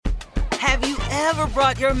Have you ever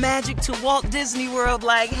brought your magic to Walt Disney World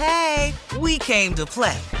like, hey, we came to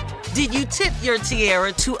play? Did you tip your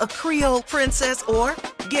tiara to a Creole princess or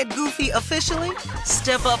get goofy officially?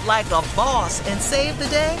 Step up like a boss and save the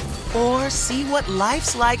day? Or see what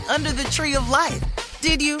life's like under the tree of life?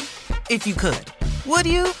 Did you? If you could. Would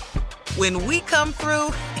you? When we come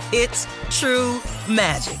through, it's true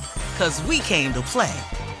magic. 'Cause we came to play.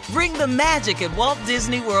 Bring the magic at Walt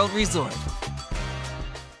Disney World Resort.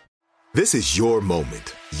 This is your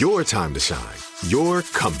moment, your time to shine, your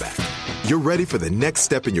comeback. You're ready for the next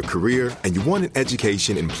step in your career, and you want an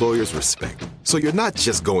education employers respect. So you're not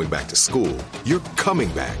just going back to school, you're coming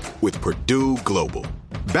back with Purdue Global.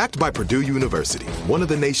 Backed by Purdue University, one of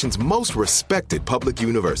the nation's most respected public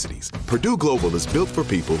universities, Purdue Global is built for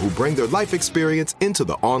people who bring their life experience into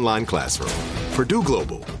the online classroom. Purdue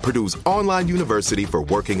Global, Purdue's online university for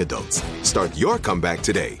working adults. Start your comeback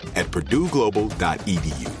today at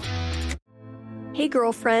purdueglobal.edu. Hey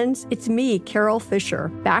girlfriends, it's me, Carol Fisher,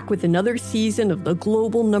 back with another season of the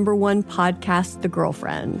global #1 podcast, The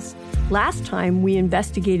Girlfriends. Last time, we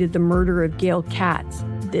investigated the murder of Gail Katz.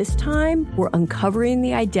 This time, we're uncovering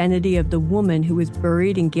the identity of the woman who was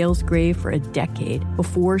buried in Gail's grave for a decade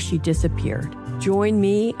before she disappeared. Join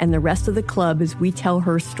me and the rest of the club as we tell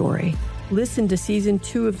her story. Listen to Season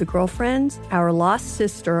 2 of The Girlfriends, Our Lost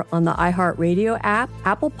Sister on the iHeartRadio app,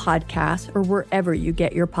 Apple Podcasts, or wherever you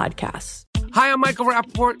get your podcasts. Hi, I'm Michael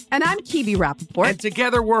Rappaport. And I'm Kibi Rappaport. And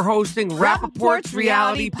together we're hosting Rappaport's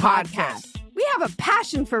Reality Podcast. We have a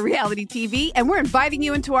passion for reality TV, and we're inviting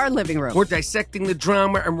you into our living room. We're dissecting the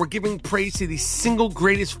drama, and we're giving praise to the single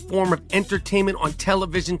greatest form of entertainment on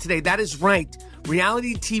television today. That is right.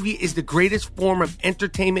 Reality TV is the greatest form of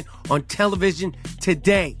entertainment on television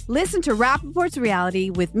today. Listen to Rappaport's Reality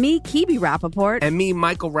with me, Kibi Rappaport. And me,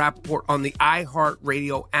 Michael Rappaport, on the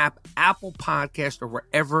iHeartRadio app, Apple Podcast, or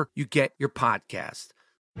wherever you get your podcast.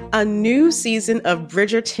 A new season of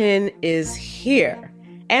Bridgerton is here.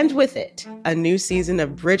 And with it, a new season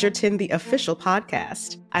of Bridgerton, the official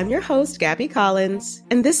podcast. I'm your host, Gabby Collins,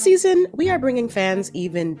 and this season, we are bringing fans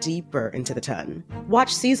even deeper into the ton.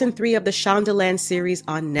 Watch Season 3 of the Shondaland series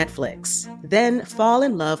on Netflix. Then fall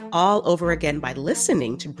in love all over again by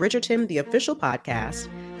listening to Bridgerton, the official podcast,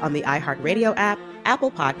 on the iHeartRadio app,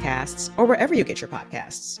 Apple Podcasts, or wherever you get your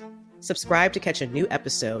podcasts. Subscribe to catch a new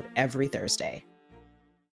episode every Thursday.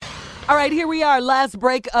 All right, here we are, last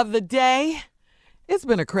break of the day. It's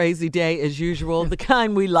been a crazy day as usual, the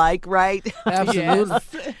kind we like, right? Absolutely.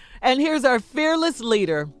 Yes. And here's our fearless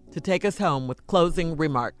leader to take us home with closing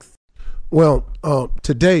remarks. Well,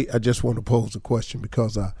 today I just want to pose a question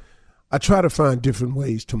because I try to find different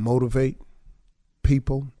ways to motivate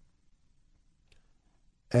people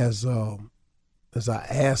as I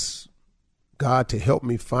ask God to help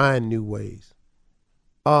me find new ways.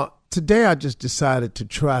 Today I just decided to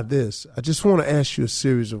try this. I just want to ask you a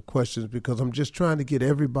series of questions because I'm just trying to get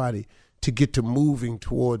everybody to get to moving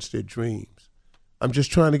towards their dreams. I'm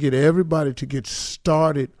just trying to get everybody to get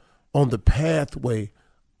started on the pathway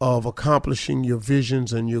of accomplishing your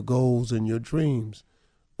visions and your goals and your dreams.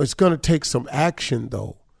 It's going to take some action,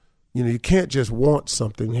 though. You know, you can't just want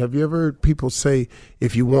something. Have you ever heard people say,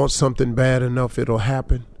 if you want something bad enough, it'll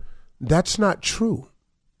happen? That's not true.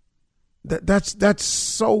 That's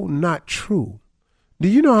so not true. Do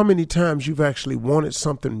you know how many times you've actually wanted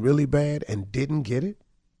something really bad and didn't get it?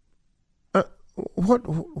 What?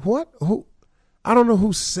 Who? I don't know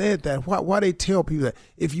who said that. Why they tell people that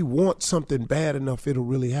if you want something bad enough, it'll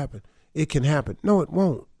really happen. It can happen. No, it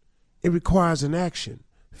won't. It requires an action.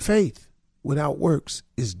 Faith without works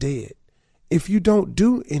is dead. If you don't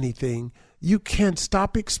do anything, you can't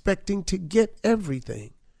stop expecting to get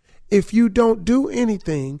everything. If you don't do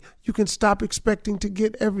anything, you can stop expecting to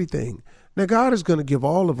get everything. Now, God is going to give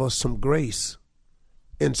all of us some grace.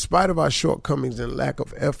 In spite of our shortcomings and lack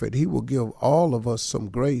of effort, he will give all of us some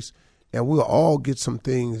grace, and we'll all get some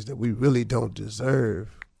things that we really don't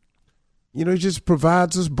deserve. You know, he just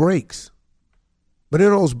provides us breaks. But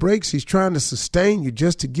in those breaks, he's trying to sustain you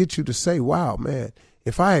just to get you to say, wow, man,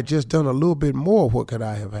 if I had just done a little bit more, what could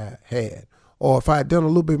I have had? Or if I had done a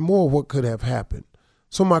little bit more, what could have happened?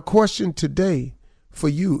 So my question today for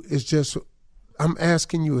you is just, I'm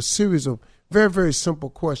asking you a series of very, very simple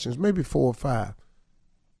questions, maybe 4 or 5.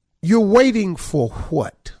 You're waiting for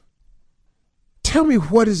what? Tell me,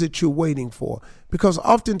 what is it you're waiting for? Because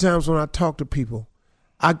oftentimes when I talk to people,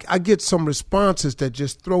 I get some responses that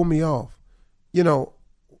just throw me off, you know,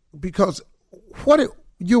 because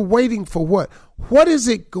you're waiting for what? What is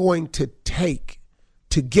it going to take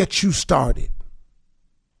to get you started?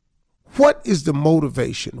 What is the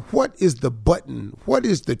motivation? What is the button? What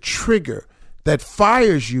is the trigger that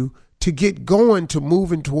fires you to get going to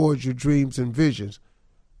moving towards your dreams and visions.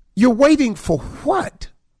 You're waiting for what?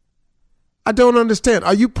 I don't understand.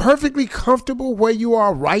 Are you perfectly comfortable where you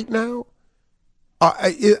are right now?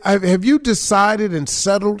 Have you decided and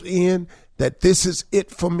settled in that this is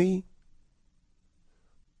it for me?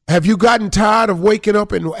 Have you gotten tired of waking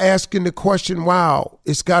up and asking the question, wow,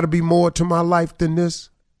 it's got to be more to my life than this?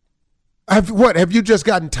 Have you just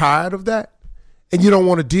gotten tired of that? And you don't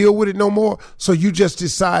want to deal with it no more? So you just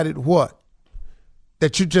decided what?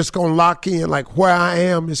 That you're just going to lock in like where I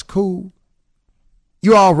am is cool?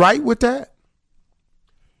 You all right with that?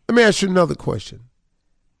 Let me ask you another question.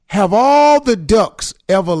 Have all the ducks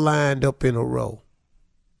ever lined up in a row?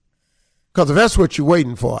 Because if that's what you're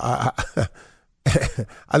waiting for,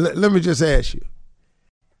 let me just ask you.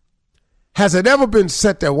 Has it ever been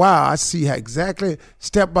set there? Wow, I see how exactly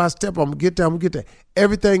step by step I'm going to get there.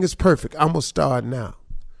 Everything is perfect. I'm going to start now.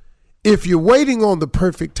 If you're waiting on the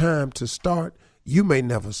perfect time to start, you may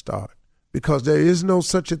never start because there is no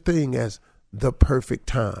such a thing as the perfect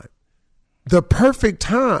time. The perfect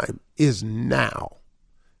time is now.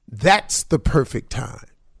 That's the perfect time.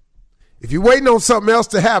 If you're waiting on something else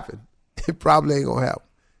to happen, it probably ain't going to happen.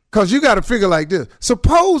 Because you got to figure like this.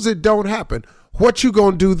 Suppose it don't happen. What you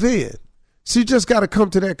going to do then? So you just got to come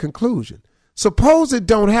to that conclusion. Suppose it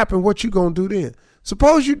don't happen. What you going to do then?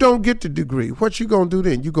 Suppose you don't get the degree. What you going to do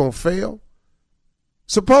then? You going to fail?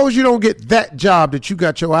 Suppose you don't get that job that you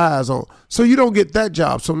got your eyes on. So you don't get that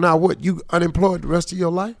job. So now what? You unemployed the rest of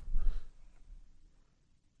your life?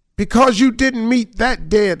 Because you didn't meet that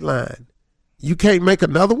deadline, you can't make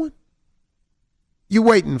another one? You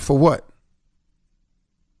waiting for what?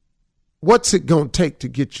 What's it going to take to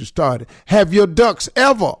get you started? Have your ducks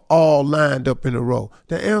ever all lined up in a row?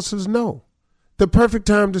 The answer is no. The perfect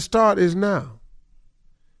time to start is now.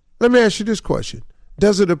 Let me ask you this question.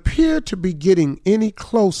 Does it appear to be getting any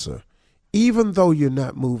closer even though you're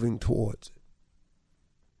not moving towards it?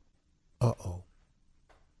 Uh-oh.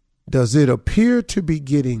 Does it appear to be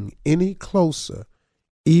getting any closer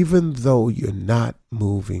even though you're not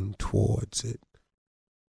moving towards it?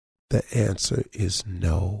 The answer is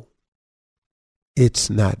no. It's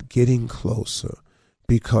not getting closer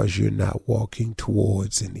because you're not walking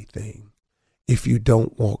towards anything. If you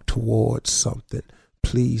don't walk towards something,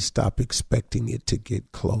 please stop expecting it to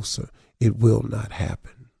get closer. It will not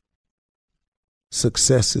happen.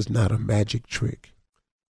 Success is not a magic trick.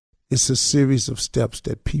 It's a series of steps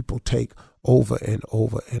that people take over and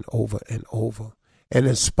over and over and over. And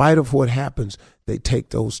in spite of what happens, they take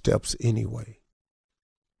those steps anyway.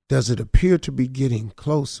 Does it appear to be getting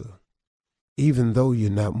closer? Even though you're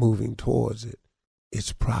not moving towards it,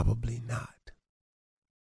 it's probably not.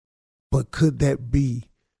 But could that be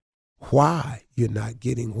why you're not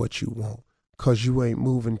getting what you want? Because you ain't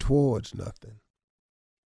moving towards nothing.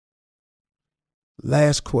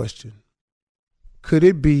 Last question. Could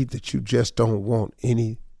it be that you just don't want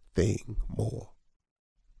anything more?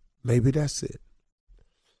 Maybe that's it.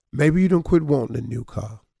 Maybe you don't quit wanting a new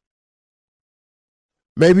car.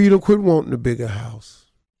 Maybe you don't quit wanting a bigger house.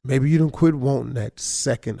 Maybe you don't quit wanting that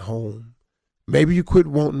second home. Maybe you quit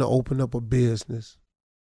wanting to open up a business.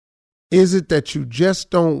 Is it that you just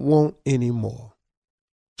don't want any more?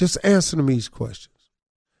 Just answer them these questions.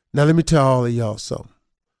 Now let me tell all of y'all something.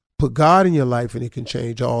 Put God in your life and it can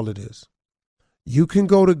change all of this. You can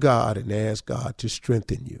go to God and ask God to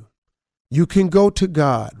strengthen you. You can go to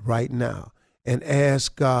God right now and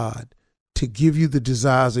ask God to give you the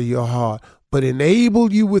desires of your heart, but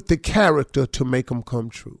enable you with the character to make them come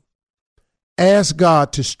true. Ask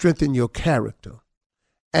God to strengthen your character.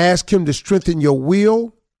 Ask him to strengthen your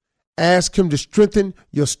will. Ask him to strengthen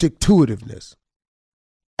your stick-to-itiveness.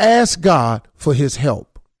 Ask God for his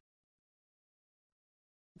help.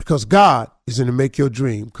 Because God is in the make your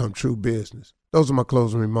dream come true business. Those are my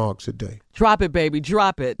closing remarks today. Drop it, baby.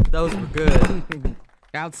 Drop it. Those were good.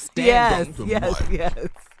 Outstanding. Yes.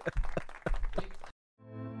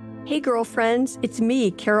 Hey, girlfriends, it's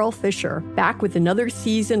me, Carol Fisher, back with another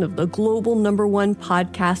season of the global #1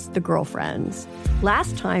 podcast, The Girlfriends.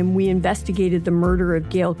 Last time, we investigated the murder of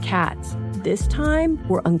Gail Katz. This time,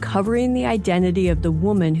 we're uncovering the identity of the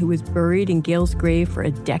woman who was buried in Gail's grave for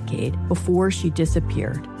a decade before she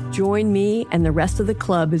disappeared. Join me and the rest of the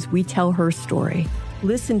club as we tell her story.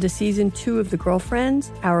 Listen to Season 2 of The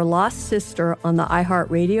Girlfriends, Our Lost Sister on the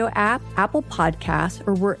iHeartRadio app, Apple Podcasts,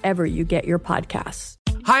 or wherever you get your podcasts.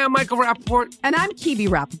 Hi, I'm Michael Rappaport. And I'm Kibi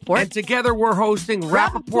Rappaport. And together we're hosting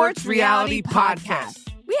Rappaport's Reality Podcast.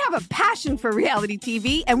 We have a passion for reality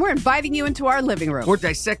TV, and we're inviting you into our living room. We're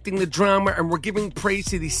dissecting the drama, and we're giving praise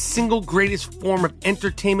to the single greatest form of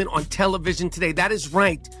entertainment on television today. That is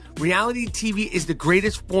right. Reality TV is the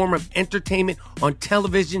greatest form of entertainment on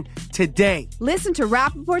television today. Listen to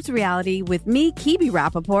Rappaport's Reality with me, Kibi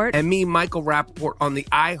Rappaport. And me, Michael Rappaport, on the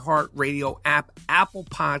iHeartRadio app, Apple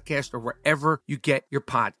Podcast, or wherever you get your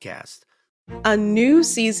podcast. A new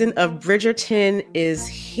season of Bridgerton is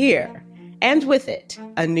here. And with it,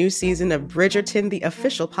 a new season of Bridgerton, the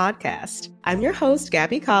official podcast. I'm your host,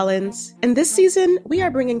 Gabby Collins, and this season, we are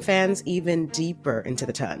bringing fans even deeper into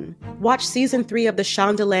the ton. Watch season 3 of the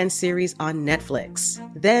Shondaland series on Netflix.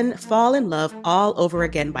 Then fall in love all over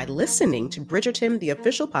again by listening to Bridgerton, the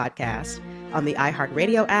official podcast, on the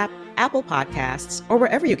iHeartRadio app, Apple Podcasts, or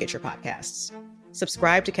wherever you get your podcasts.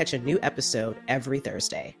 Subscribe to catch a new episode every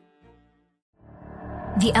Thursday.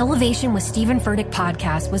 The Elevation with Stephen Furtick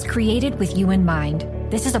podcast was created with you in mind.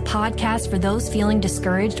 This is a podcast for those feeling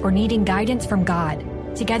discouraged or needing guidance from God.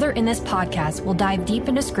 Together in this podcast, we'll dive deep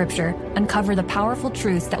into scripture, uncover the powerful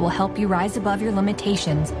truths that will help you rise above your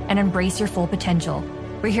limitations and embrace your full potential.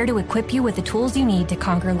 We're here to equip you with the tools you need to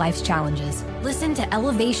conquer life's challenges. Listen to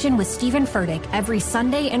Elevation with Stephen Furtick every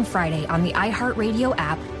Sunday and Friday on the iHeartRadio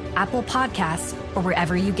app, Apple Podcasts, or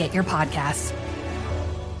wherever you get your podcasts.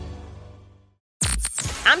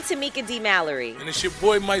 I'm Tamika D. Mallory. And it's your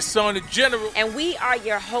boy, my son, the General. And we are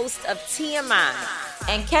your hosts of TMI.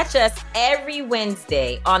 And catch us every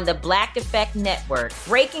Wednesday on the Black Effect Network,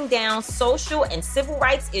 breaking down social and civil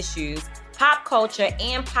rights issues, pop culture,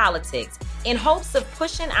 and politics in hopes of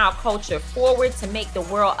pushing our culture forward to make the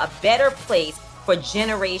world a better place for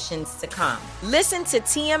generations to come. Listen to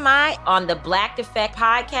TMI on the Black Effect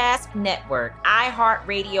Podcast Network,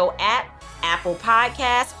 iHeartRadio app, Apple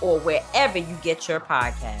Podcasts, or wherever you get your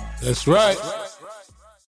podcasts. That's right.